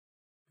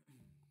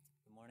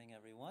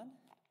Everyone.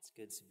 It's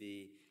good to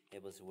be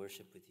able to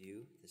worship with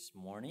you this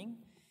morning.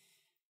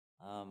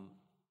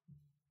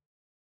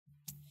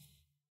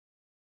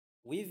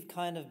 We've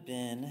kind of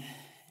been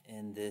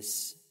in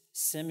this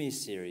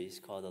semi-series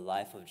called The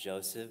Life of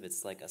Joseph.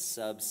 It's like a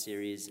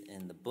sub-series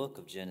in the book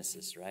of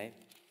Genesis, right?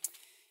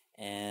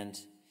 And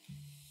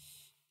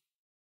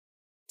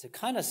to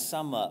kind of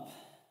sum up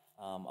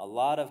a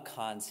lot of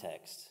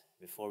context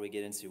before we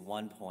get into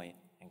one point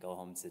and go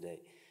home today,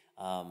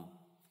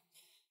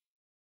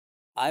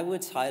 I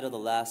would title the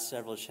last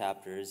several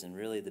chapters, and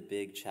really the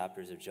big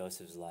chapters of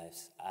Joseph's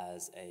life,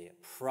 as a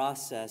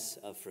process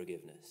of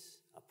forgiveness.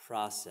 A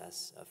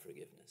process of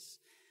forgiveness.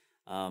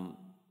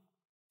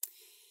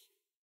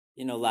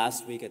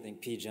 Last week I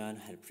think P. John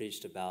had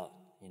preached about,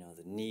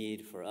 the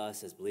need for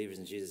us as believers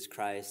in Jesus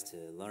Christ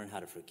to learn how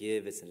to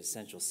forgive. It's an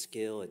essential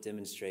skill. It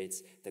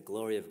demonstrates the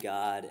glory of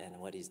God and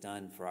what He's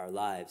done for our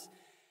lives.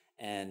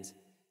 And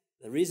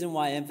the reason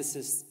why I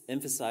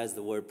emphasize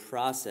the word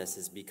process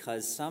is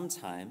because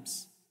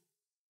sometimes,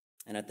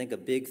 and I think a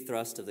big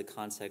thrust of the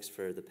context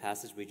for the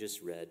passage we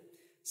just read,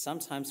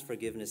 sometimes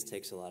forgiveness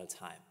takes a lot of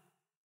time.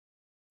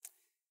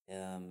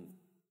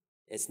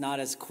 It's not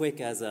as quick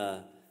as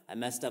I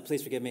messed up,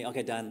 please forgive me,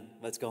 okay, done,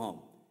 let's go home.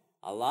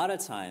 A lot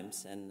of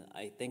times, and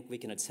I think we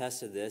can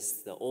attest to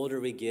this, the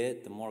older we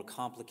get, the more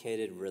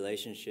complicated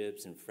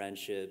relationships and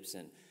friendships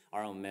and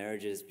our own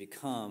marriages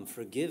become.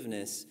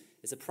 Forgiveness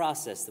is a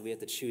process that we have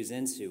to choose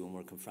into when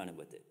we're confronted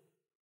with it,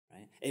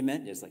 right?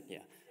 Amen? Just like, yeah,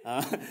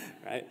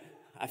 right?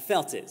 I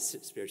felt it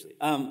spiritually.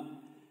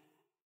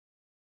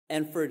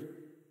 And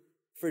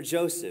for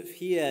Joseph,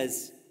 he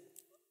has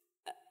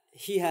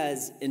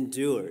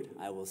endured,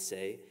 I will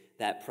say,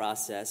 that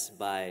process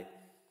by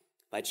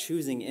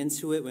choosing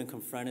into it when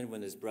confronted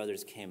when his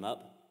brothers came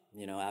up.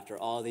 After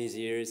all these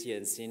years, he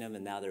hadn't seen them,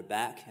 and now they're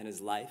back in his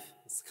life.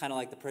 It's kind of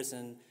like the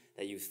person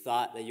that you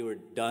thought that you were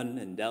done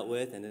and dealt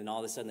with, and then all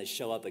of a sudden they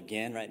show up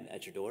again right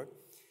at your door.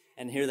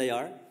 And here they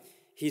are.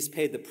 He's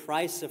paid the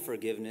price of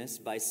forgiveness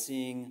by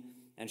seeing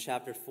in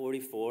chapter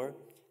 44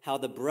 how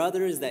the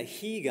brothers that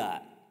he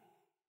got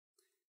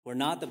were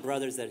not the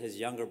brothers that his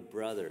younger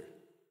brother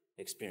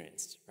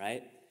experienced,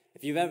 right?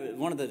 If you've ever,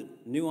 one of the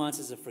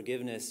nuances of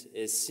forgiveness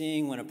is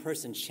seeing when a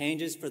person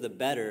changes for the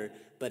better,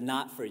 but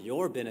not for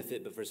your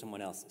benefit, but for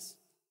someone else's,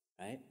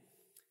 right?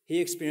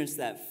 He experienced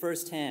that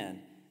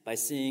firsthand by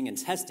seeing and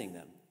testing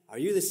them. Are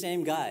you the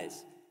same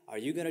guys? Are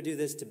you going to do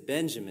this to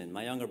Benjamin,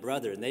 my younger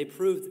brother? And they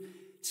proved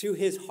to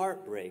his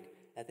heartbreak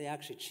that they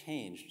actually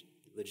changed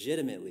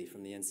legitimately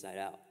from the inside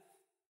out.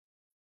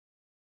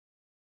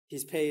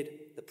 He's paid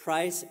the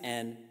price,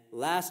 and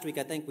last week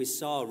I think we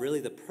saw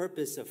really the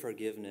purpose of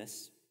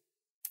forgiveness,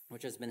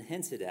 which has been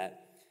hinted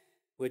at,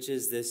 which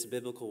is this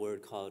biblical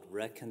word called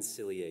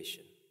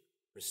reconciliation,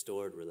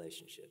 restored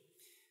relationship.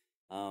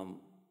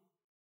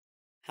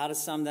 How to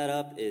sum that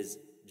up is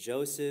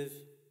Joseph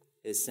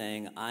is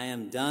saying, I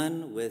am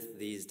done with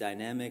these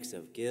dynamics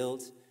of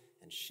guilt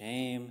and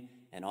shame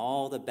and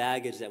all the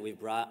baggage that we've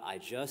brought. I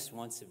just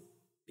want to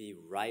be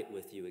right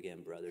with you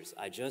again, brothers.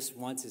 I just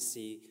want to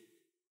see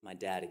my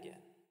dad again.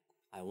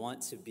 I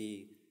want to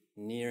be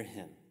near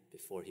him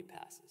before he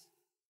passes.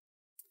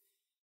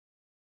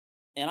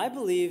 And I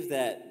believe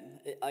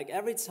that, like,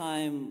 every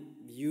time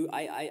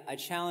I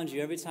challenge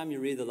you, every time you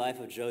read the life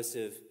of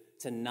Joseph,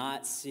 to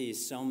not see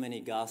so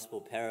many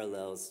gospel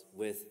parallels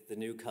with the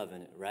new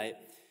covenant, right?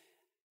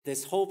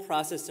 This whole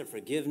process of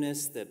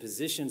forgiveness, the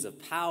positions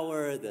of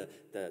power, the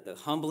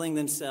humbling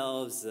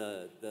themselves,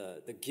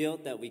 the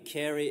guilt that we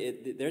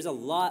carry, there's a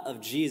lot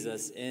of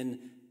Jesus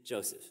in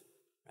Joseph,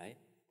 right?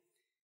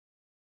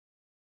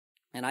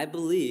 And I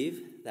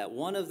believe that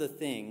one of the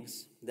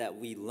things that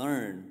we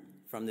learn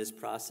from this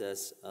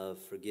process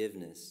of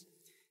forgiveness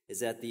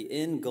is that the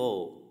end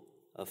goal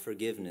of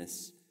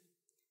forgiveness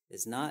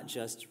is not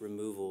just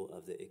removal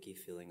of the icky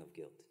feeling of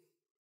guilt.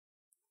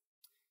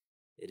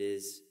 It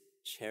is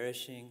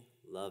cherishing,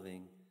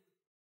 loving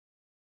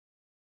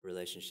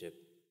relationship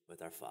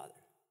with our Father.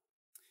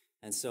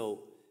 And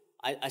so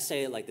I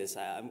say it like this.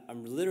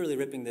 I'm literally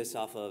ripping this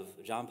off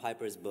of John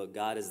Piper's book,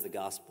 God is the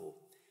Gospel.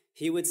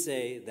 He would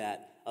say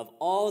that of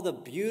all the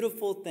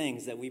beautiful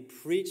things that we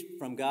preach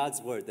from God's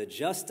word, the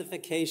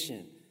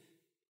justification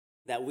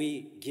that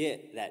we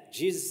get, that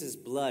Jesus'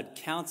 blood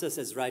counts us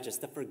as righteous,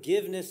 the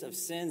forgiveness of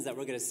sins that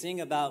we're going to sing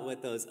about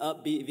with those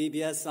upbeat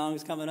VBS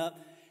songs coming up,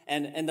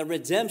 and the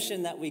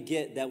redemption that we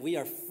get, that we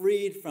are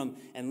freed from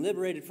and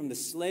liberated from the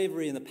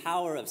slavery and the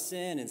power of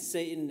sin and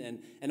Satan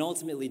and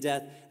ultimately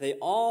death, they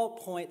all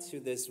point to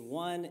this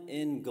one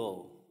end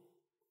goal.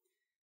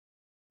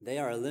 They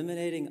are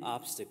eliminating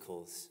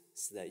obstacles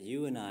so that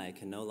you and I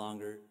can no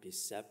longer be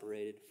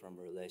separated from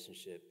a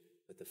relationship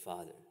with the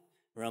Father.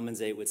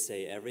 Romans 8 would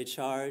say every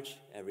charge,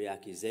 every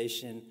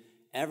accusation,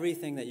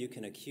 everything that you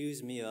can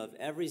accuse me of,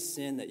 every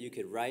sin that you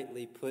could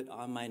rightly put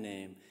on my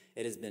name,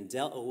 it has been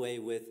dealt away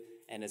with,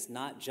 and it's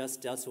not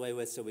just dealt away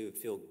with so we would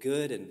feel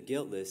good and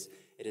guiltless.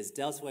 It is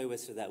dealt away with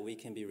so that we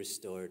can be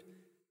restored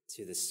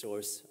to the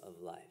source of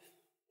life.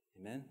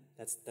 Amen?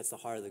 That's the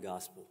heart of the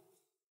gospel.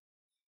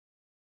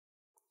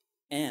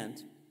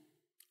 And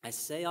I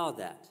say all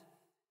that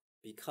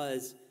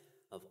because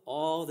of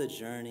all the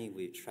journey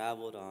we've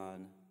traveled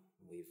on,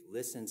 we've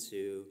listened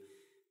to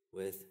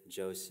with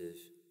Joseph.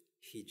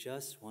 He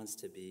just wants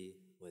to be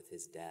with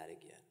his dad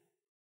again.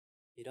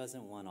 He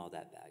doesn't want all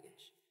that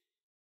baggage.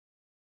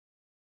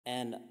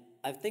 And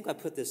I think I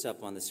put this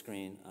up on the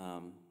screen.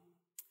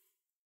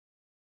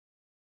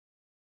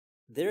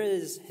 There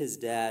is his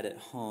dad at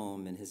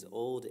home in his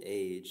old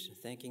age,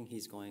 thinking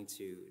he's going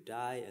to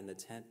die in the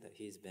tent that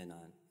he's been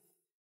on.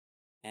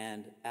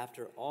 And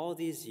after all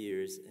these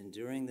years,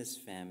 enduring this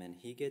famine,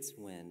 he gets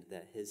wind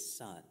that his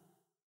son,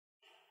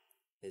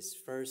 his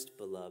first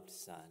beloved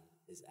son,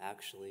 is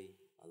actually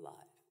alive.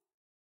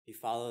 If you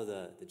follow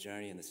the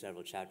journey in the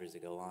several chapters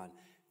that go on,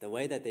 the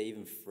way that they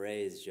even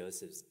phrase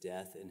Joseph's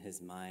death in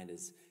his mind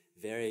is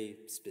very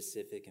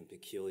specific and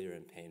peculiar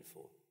and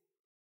painful.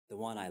 The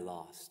one I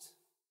lost.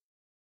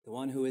 The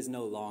one who is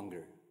no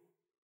longer.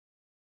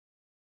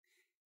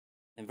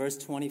 In verse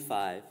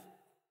 25,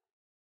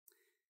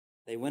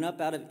 they went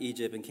up out of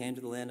Egypt and came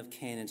to the land of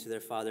Canaan to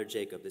their father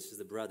Jacob. This is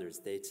the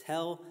brothers. They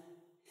tell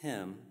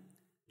him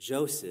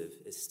Joseph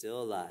is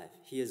still alive.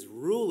 He is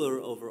ruler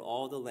over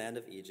all the land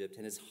of Egypt,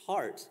 and his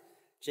heart,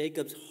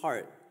 Jacob's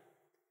heart,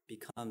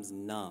 becomes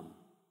numb,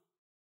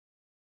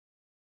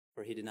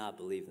 for he did not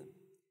believe them.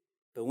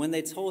 But when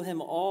they told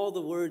him all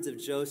the words of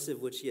Joseph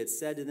which he had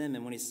said to them,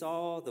 and when he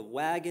saw the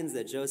wagons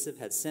that Joseph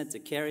had sent to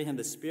carry him,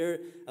 the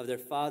spirit of their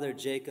father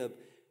Jacob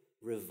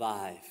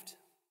revived.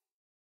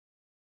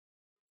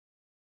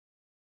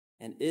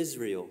 And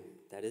Israel,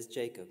 that is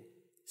Jacob,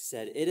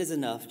 said, "It is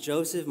enough.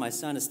 Joseph, my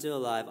son, is still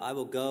alive. I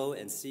will go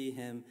and see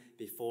him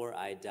before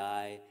I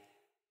die."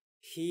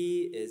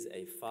 He is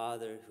a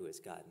father who has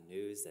gotten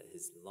news that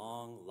his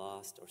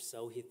long-lost, or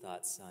so he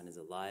thought, son is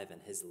alive,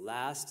 and his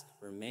last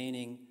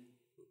remaining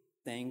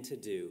thing to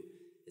do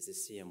is to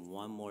see him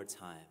one more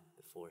time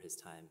before his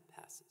time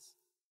passes.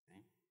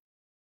 Okay?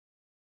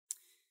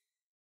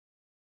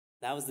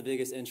 That was the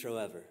biggest intro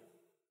ever.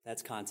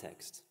 That's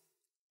context.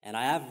 And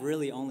I have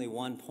really only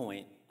one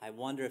point. I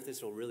wonder if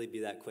this will really be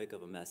that quick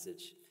of a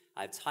message.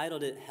 I've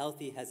titled it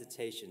Healthy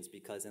Hesitations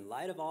because in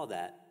light of all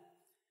that,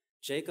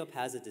 Jacob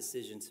has a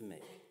decision to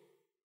make,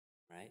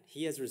 right?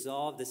 He has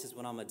resolved, this is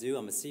what I'm going to do.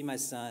 I'm going to see my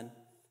son.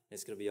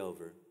 It's going to be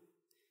over.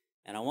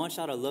 And I want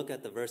y'all to look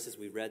at the verses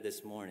we read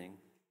this morning,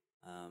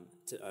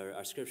 to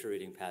our scripture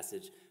reading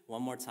passage,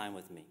 one more time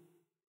with me.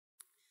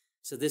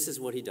 So this is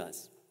what he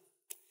does.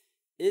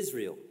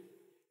 Israel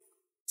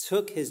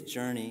took his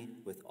journey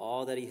with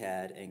all that he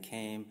had and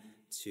came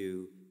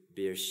to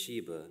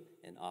Beersheba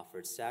and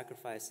offered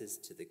sacrifices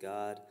to the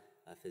God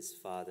of his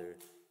father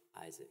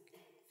Isaac.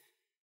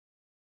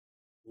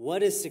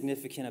 What is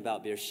significant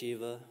about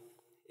Beersheba?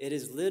 It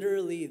is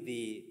literally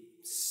the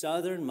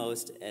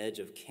southernmost edge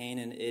of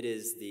Canaan.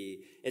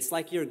 It's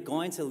like you're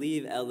going to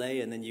leave LA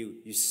and then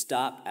you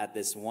stop at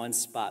this one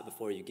spot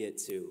before you get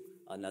to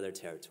another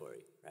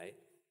territory, right?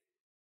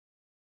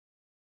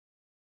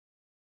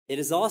 It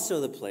is also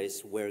the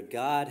place where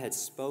God had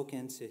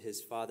spoken to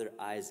his father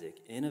Isaac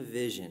in a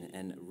vision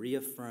and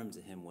reaffirmed to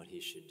him what he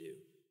should do.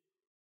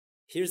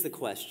 Here's the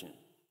question,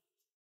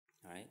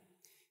 all right?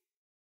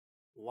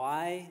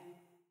 Why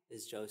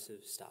is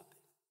Joseph stopping?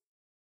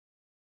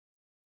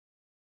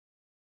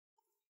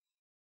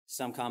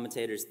 Some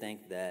commentators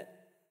think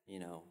that,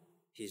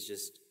 he's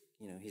just,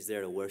 he's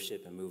there to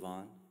worship and move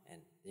on.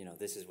 And,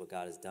 this is what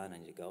God has done. I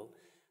need to go.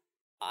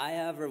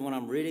 When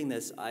I'm reading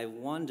this, I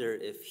wonder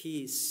if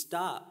he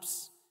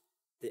stops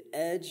the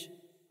edge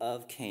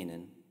of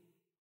Canaan,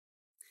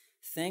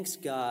 thanks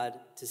God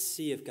to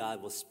see if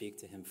God will speak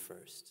to him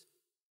first.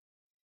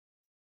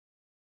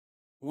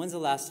 When's the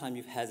last time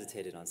you've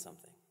hesitated on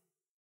something?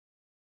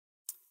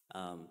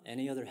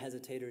 Any other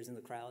hesitators in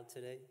the crowd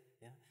today?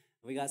 Yeah,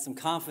 we got some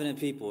confident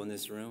people in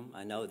this room.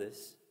 I know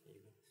this.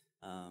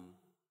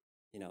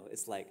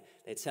 It's like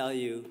they tell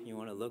you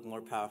want to look more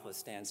powerful,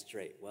 stand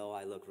straight. Well,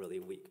 I look really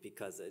weak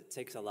because it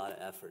takes a lot of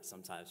effort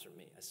sometimes for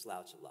me. I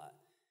slouch a lot,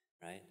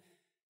 right?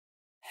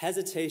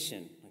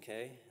 Hesitation,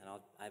 okay? And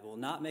I will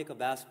not make a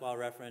basketball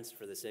reference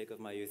for the sake of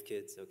my youth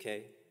kids,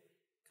 okay?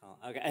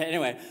 Okay.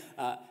 Anyway,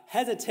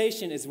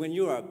 hesitation is when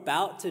you are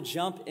about to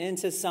jump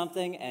into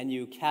something and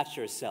you catch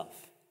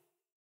yourself,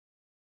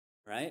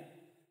 right?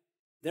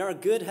 There are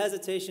good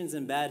hesitations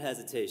and bad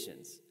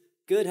hesitations.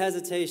 Good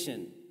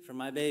hesitation for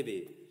my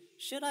baby.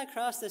 Should I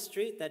cross the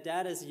street that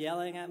dad is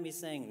yelling at me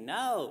saying,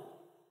 no?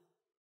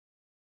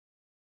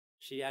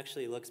 She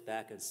actually looks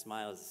back and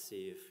smiles to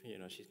see if,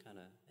 she's kind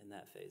of in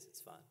that phase.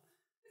 It's fine.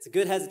 It's a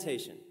good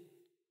hesitation.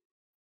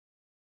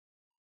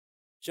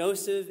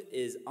 Joseph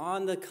is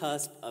on the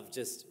cusp of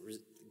just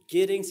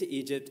getting to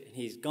Egypt, and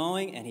he's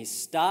going, and he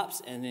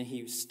stops, and then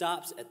he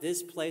stops at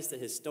this place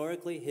that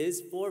historically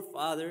his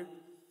forefather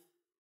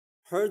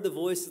heard the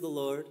voice of the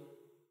Lord.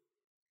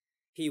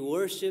 He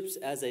worships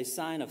as a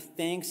sign of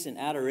thanks and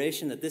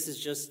adoration, that this is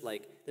just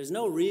like, there's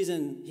no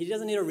reason, he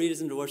doesn't need a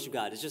reason to worship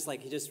God. It's just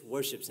like he just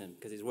worships him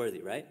because he's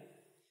worthy, right?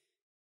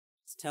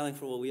 It's telling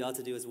for what we ought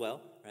to do as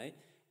well, right?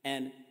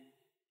 And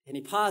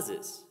he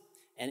pauses.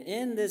 And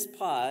in this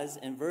pause,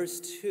 in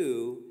verse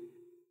 2,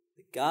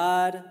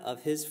 God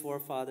of his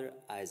forefather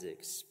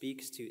Isaac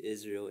speaks to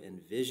Israel in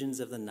visions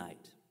of the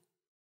night.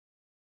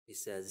 He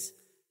says,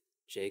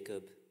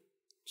 Jacob,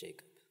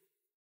 Jacob,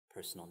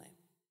 personal name.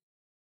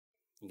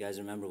 You guys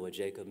remember what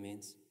Jacob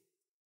means?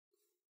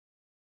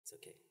 It's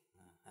okay.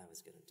 I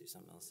was going to do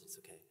something else. It's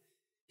okay.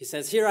 He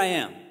says, here I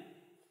am.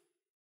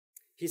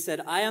 He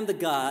said, I am the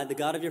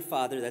God of your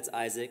father, that's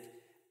Isaac.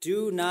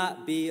 Do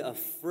not be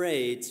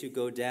afraid to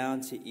go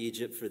down to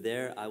Egypt, for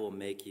there I will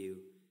make you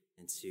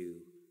into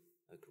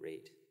a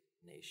great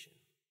nation.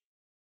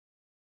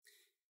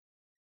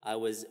 I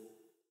was,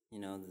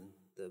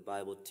 the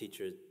Bible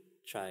teacher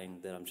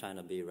I'm trying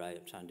to be, right?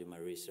 I'm trying to do my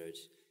research.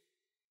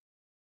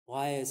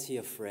 Why is he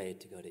afraid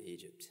to go to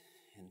Egypt?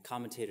 And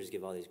commentators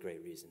give all these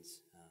great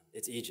reasons.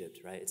 It's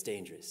Egypt, right? It's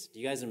dangerous. Do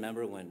you guys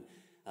remember when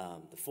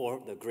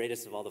the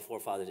greatest of all the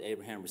forefathers,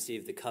 Abraham,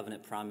 received the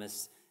covenant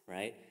promise,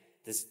 right?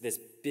 This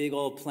big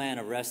old plan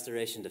of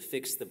restoration to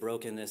fix the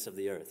brokenness of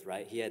the earth,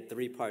 right? He had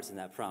 3 parts in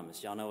that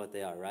promise. Y'all know what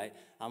they are, right?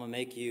 I'm going to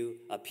make you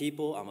a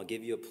people, I'm going to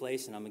give you a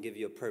place, and I'm going to give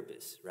you a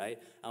purpose, right?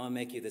 I'm going to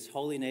make you this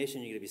holy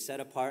nation, you're going to be set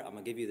apart, I'm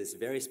going to give you this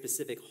very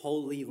specific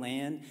holy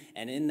land,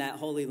 and in that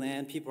holy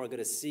land, people are going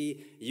to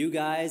see you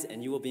guys,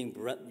 and you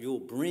will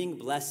bring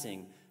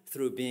blessing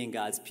through being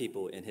God's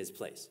people in his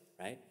place,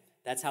 right?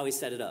 That's how he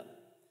set it up.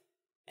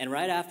 And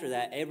right after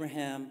that,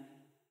 Abraham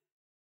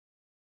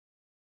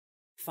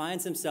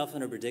finds himself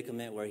in a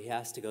predicament where he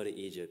has to go to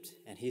Egypt.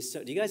 And do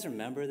you guys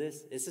remember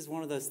this? This is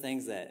one of those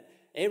things that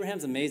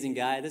Abraham's an amazing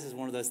guy. This is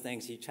one of those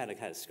things he tried to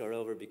kind of skirt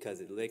over because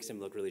it makes him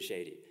look really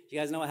shady. You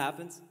guys know what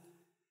happens?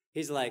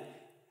 He's like,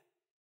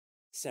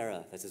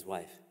 Sarah, that's his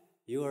wife,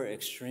 you are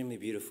extremely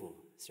beautiful.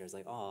 Sarah's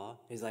like, aw.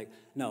 He's like,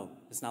 no,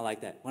 it's not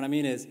like that. What I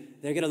mean is,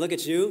 they're going to look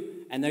at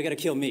you and they're going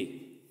to kill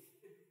me.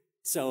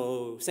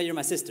 So say you're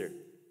my sister.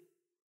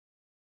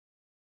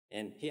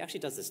 And he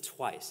actually does this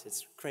twice.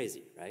 It's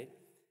crazy, right?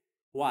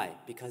 Why?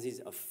 Because he's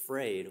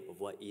afraid of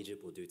what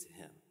Egypt will do to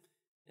him.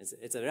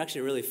 It's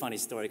actually a really funny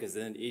story because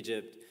then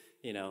Egypt,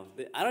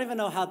 I don't even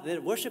know how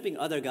they're worshiping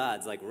other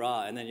gods like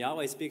Ra, and then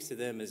Yahweh speaks to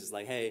them as just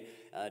like, hey,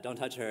 don't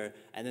touch her.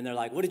 And then they're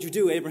like, what did you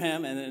do,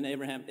 Abraham? And then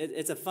Abraham,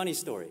 it's a funny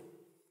story.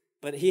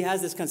 But he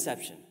has this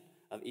conception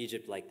of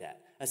Egypt like that.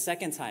 A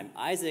second time,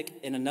 Isaac,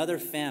 in another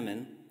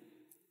famine,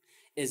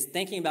 is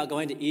thinking about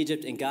going to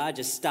Egypt, and God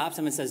just stops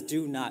him and says,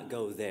 do not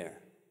go there.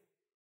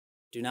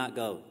 Do not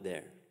go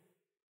there.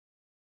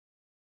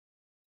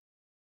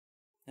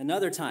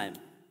 Another time,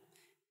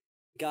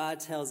 God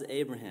tells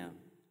Abraham,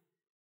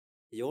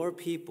 your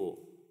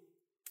people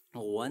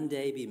will one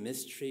day be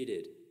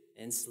mistreated,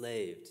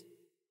 enslaved,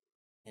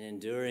 and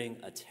enduring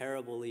a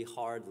terribly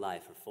hard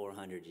life for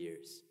 400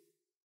 years.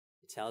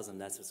 He tells him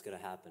that's what's going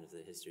to happen to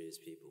the history of his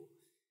people.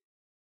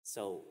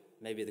 So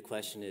maybe the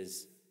question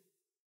is,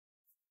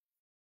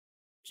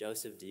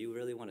 Joseph, do you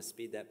really want to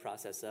speed that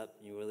process up?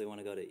 You really want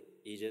to go to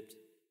Egypt?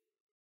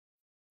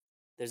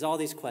 There's all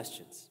these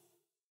questions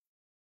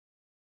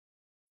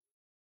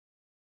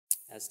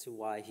as to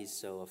why he's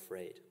so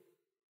afraid.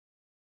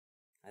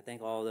 I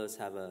think all of those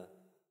have a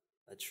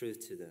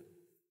truth to them.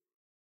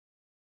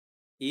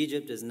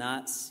 Egypt does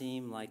not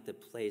seem like the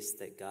place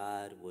that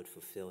God would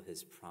fulfill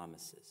his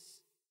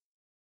promises.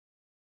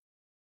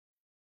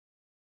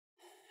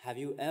 Have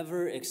you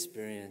ever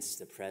experienced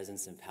the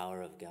presence and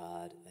power of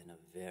God in a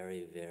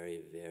very,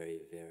 very, very,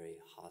 very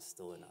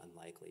hostile and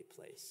unlikely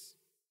place?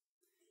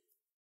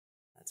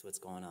 That's what's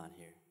going on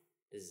here,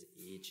 is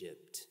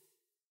Egypt.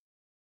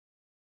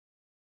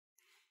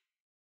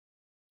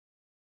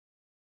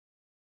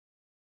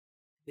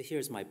 But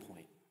here's my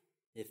point.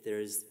 If there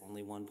is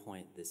only one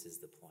point, this is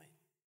the point.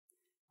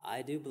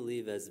 I do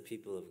believe as the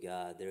people of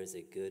God, there is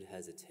a good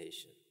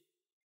hesitation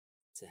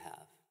to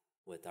have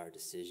with our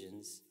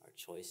decisions, our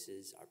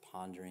choices, our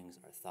ponderings,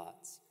 our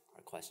thoughts,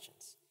 our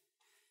questions.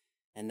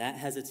 And that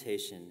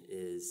hesitation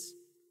is,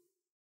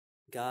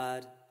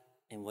 God,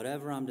 in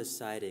whatever I'm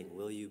deciding,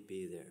 will you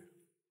be there?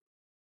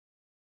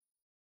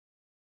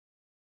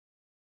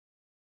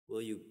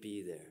 Will you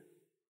be there?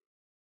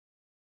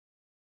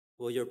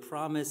 Will your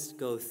promise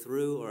go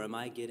through, or am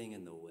I getting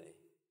in the way?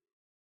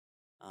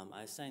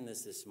 I sang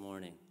this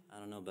morning. I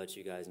don't know about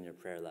you guys in your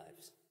prayer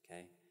lives,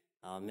 okay?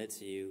 I'll admit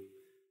to you,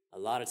 a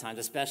lot of times,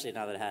 especially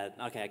now that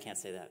I can't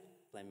say that,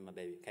 blaming my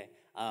baby, okay?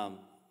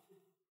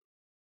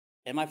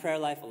 In my prayer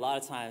life, a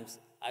lot of times,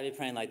 I'd be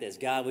praying like this: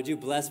 God, would you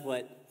bless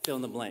what fill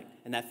in the blank?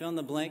 And that fill in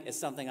the blank is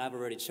something I've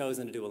already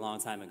chosen to do a long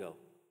time ago.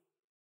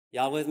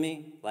 Y'all with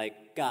me?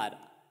 Like, God,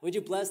 would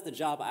you bless the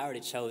job I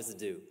already chose to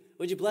do?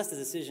 Would you bless the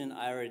decision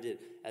I already did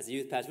as a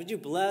youth pastor? Would you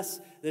bless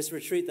this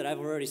retreat that I've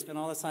already spent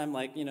all this time,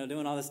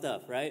 doing all this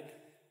stuff, right?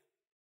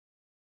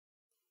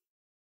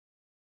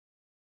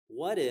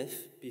 What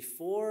if,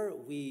 before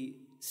we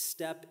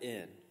step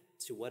in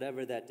to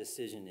whatever that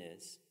decision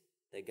is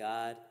that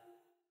God,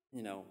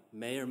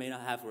 may or may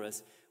not have for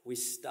us, we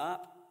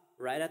stop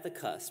right at the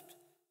cusp.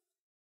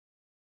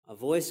 A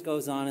voice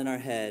goes on in our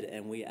head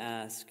and we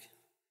ask,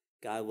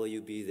 God, will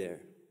you be there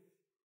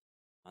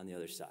on the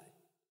other side?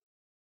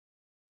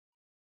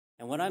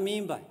 And what I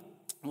mean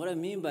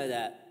by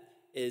that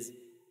is,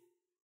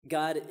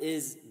 God,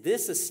 is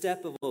this a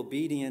step of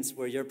obedience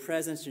where your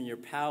presence and your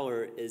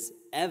power is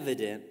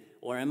evident,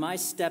 or am I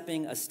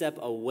stepping a step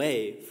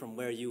away from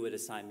where you would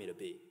assign me to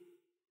be?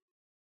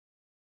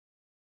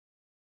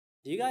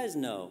 Do you guys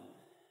know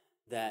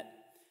that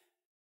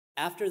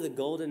after the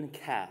golden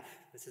calf,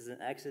 this is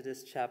in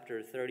Exodus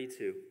chapter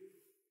 32,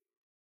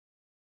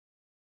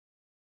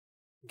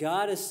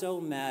 God is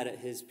so mad at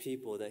his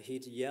people that he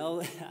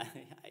yells,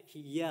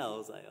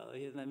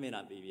 that may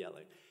not be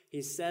yelling.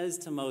 He says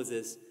to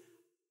Moses,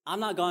 I'm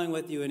not going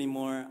with you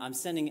anymore. I'm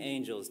sending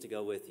angels to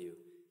go with you.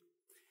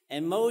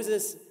 And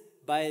Moses,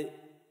 by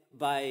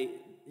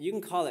you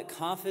can call it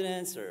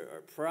confidence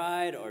or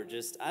pride or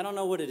just, I don't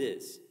know what it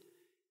is.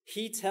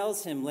 He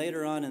tells him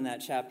later on in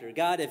that chapter,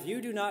 God, if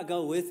you do not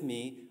go with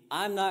me,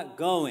 I'm not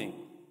going.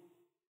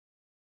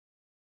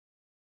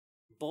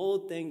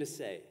 Bold thing to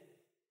say.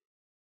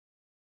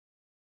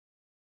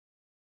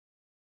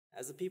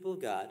 As the people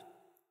of God,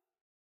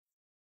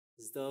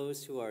 as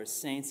those who are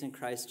saints in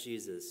Christ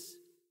Jesus,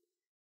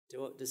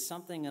 does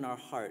something in our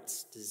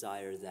hearts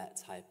desire that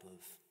type of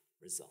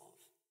resolve?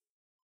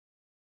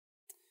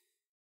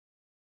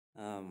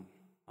 I'm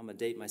going to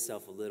date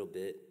myself a little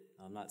bit.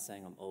 I'm not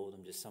saying I'm old.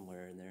 I'm just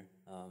somewhere in there.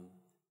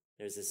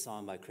 There's this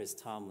song by Chris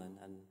Tomlin,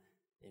 and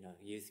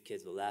youth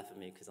kids will laugh at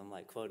me because I'm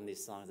like quoting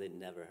these songs they'd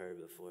never heard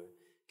before.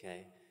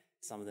 Okay,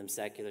 some of them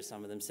secular,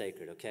 some of them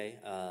sacred. Okay,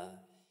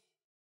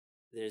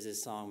 there's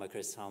this song by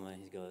Chris Tomlin.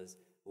 He goes,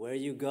 "Where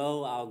you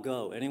go, I'll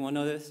go." Anyone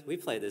know this? We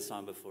played this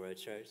song before at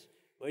church.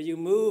 Where you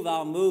move,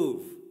 I'll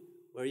move.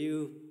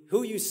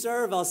 Who you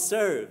serve, I'll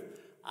serve.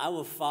 I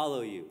will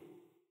follow you.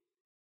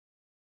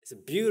 It's a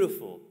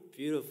beautiful,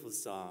 beautiful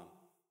song.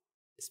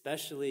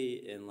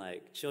 Especially in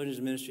like children's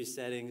ministry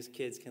settings,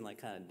 kids can like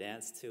kind of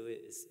dance to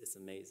it. It's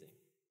amazing.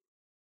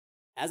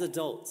 As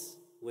adults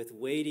with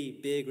weighty,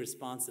 big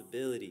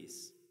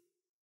responsibilities,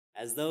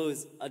 as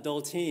those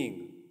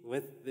adulting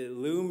with the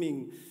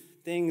looming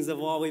things of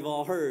all we've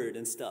all heard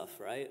and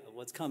stuff, right, of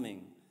what's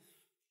coming,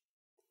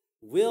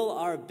 will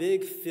our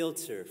big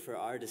filter for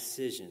our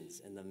decisions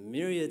and the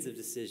myriads of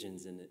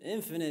decisions and the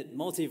infinite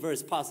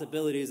multiverse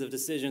possibilities of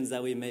decisions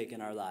that we make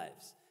in our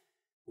lives,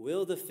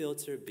 will the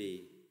filter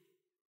be,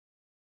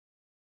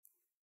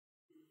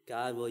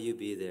 God, will you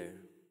be there?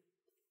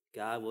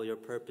 God, will your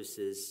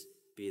purposes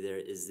be there?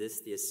 Is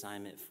this the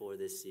assignment for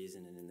this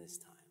season and in this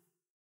time?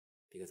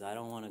 Because I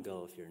don't want to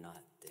go if you're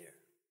not there.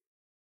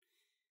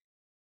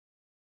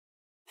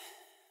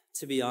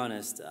 To be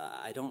honest,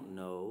 I don't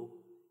know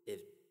if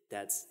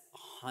that's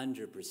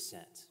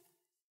 100%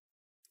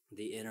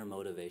 the inner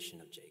motivation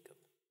of Jacob.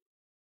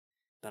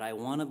 But I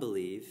want to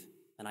believe,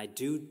 and I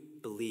do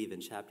believe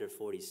in chapter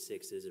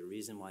 46, there's a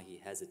reason why he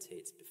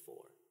hesitates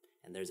before.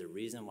 And there's a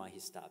reason why he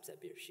stops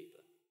at Beersheba.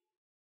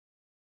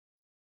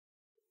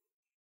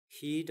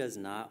 He does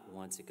not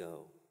want to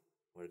go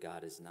where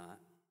God is not.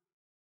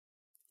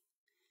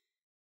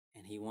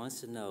 And he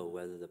wants to know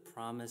whether the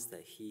promise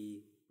that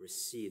he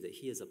received, that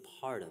he is a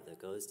part of, that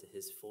goes to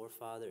his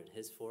forefather and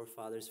his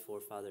forefather's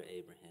forefather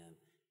Abraham,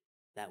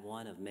 that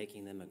one of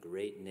making them a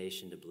great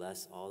nation to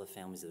bless all the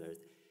families of the earth,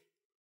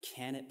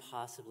 can it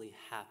possibly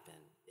happen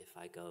if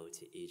I go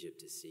to Egypt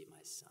to see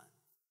my son?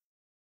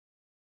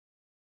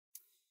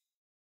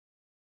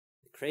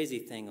 Crazy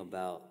thing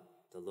about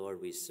the Lord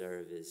we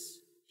serve is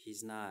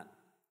he's not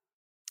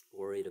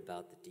worried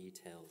about the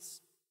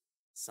details.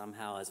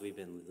 Somehow, as we've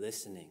been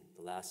listening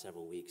the last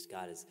several weeks,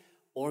 God is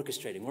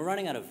orchestrating. We're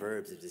running out of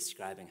verbs of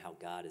describing how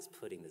God is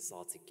putting this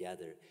all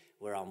together,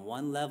 where on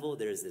one level,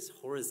 there's this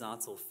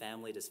horizontal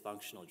family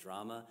dysfunctional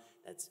drama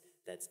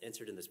that's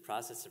entered in this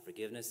process of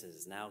forgiveness and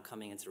is now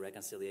coming into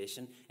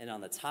reconciliation. And on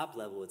the top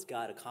level, it's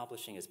God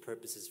accomplishing his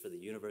purposes for the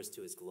universe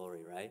to his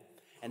glory, right?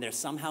 And they're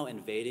somehow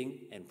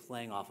invading and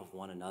playing off of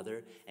one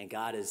another. And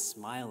God is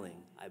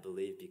smiling, I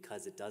believe,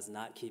 because it does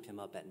not keep him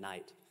up at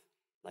night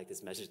like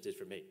this message did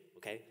for me,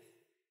 okay?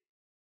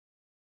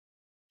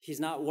 He's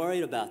not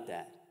worried about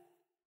that.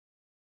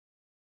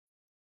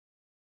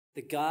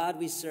 The God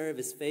we serve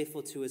is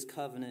faithful to his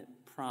covenant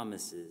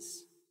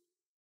promises.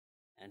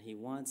 And he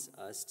wants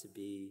us to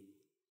be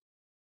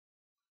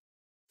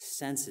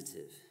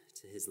sensitive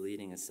to his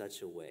leading in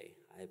such a way,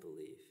 I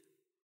believe.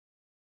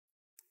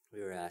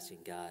 We were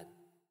asking God,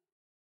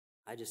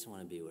 I just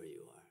want to be where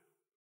you are.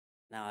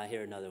 Now I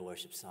hear another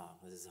worship song.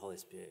 This is the Holy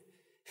Spirit.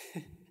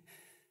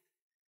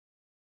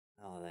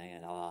 Oh, dang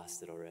it, I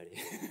lost it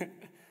already.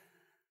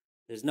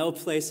 There's no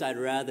place I'd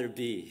rather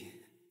be,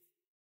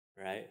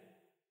 right?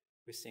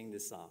 We sing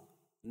this song.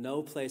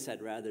 No place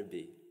I'd rather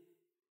be.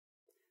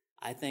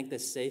 I think the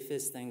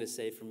safest thing to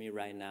say for me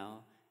right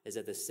now is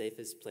that the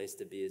safest place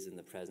to be is in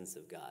the presence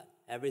of God.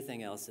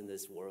 Everything else in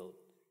this world,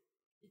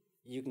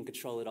 you can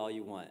control it all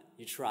you want.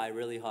 You try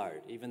really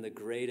hard. Even the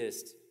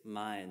greatest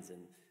minds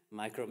and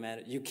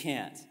micromanage, you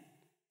can't.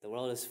 The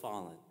world has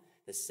fallen.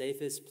 The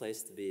safest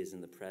place to be is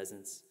in the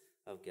presence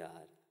of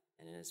God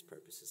and in his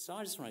purposes. So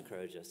I just want to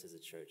encourage us as a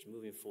church,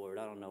 moving forward.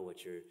 I don't know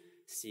what your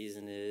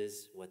season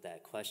is, what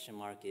that question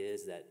mark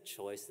is, that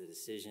choice, the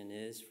decision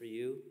is for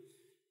you.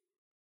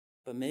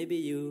 But maybe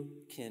you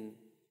can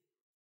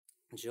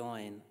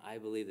join, I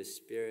believe, the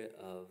spirit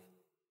of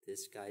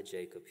this guy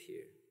Jacob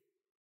here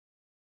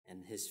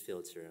and his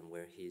filter and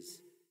where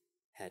he's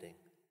heading,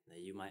 that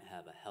you might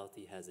have a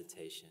healthy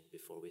hesitation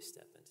before we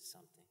step into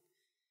something.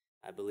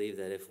 I believe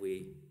that if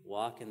we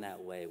walk in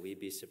that way, we'd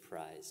be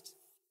surprised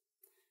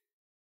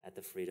at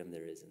the freedom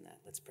there is in that.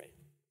 Let's pray.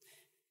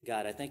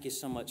 God, I thank you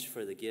so much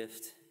for the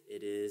gift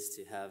it is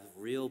to have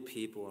real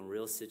people in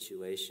real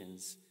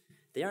situations.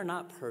 They are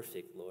not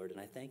perfect, Lord, and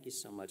I thank you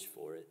so much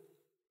for it.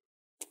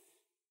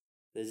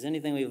 If there's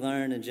anything we've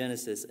learned in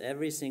Genesis,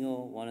 every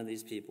single one of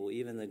these people,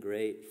 even the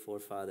great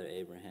forefather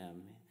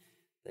Abraham,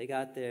 they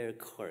got their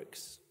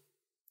quirks,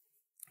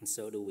 and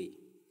so do we.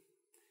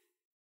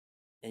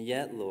 And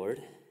yet,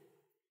 Lord,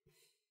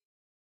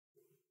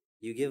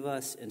 you give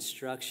us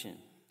instruction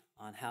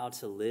on how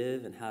to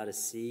live and how to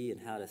see and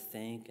how to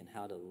think and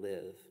how to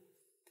live.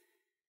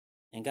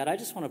 And God, I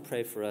just want to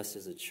pray for us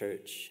as a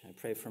church. I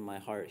pray from my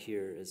heart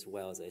here as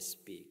well as I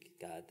speak,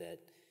 God, that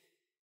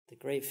the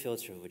great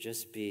filter would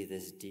just be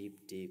this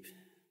deep, deep,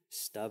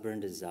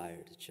 stubborn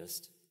desire to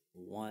just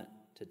want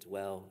to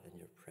dwell in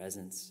your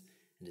presence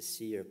and to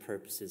see your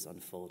purposes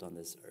unfold on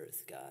this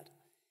earth, God.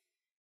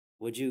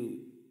 Would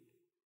you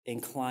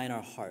incline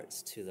our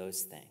hearts to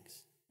those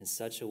things in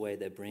such a way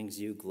that brings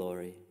you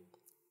glory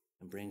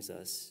and brings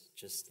us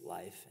just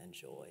life and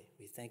joy?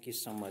 We thank you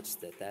so much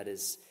that that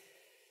is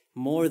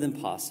more than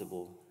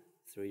possible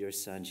through your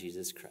Son,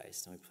 Jesus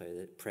Christ. And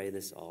we pray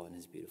this all in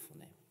his beautiful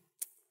name.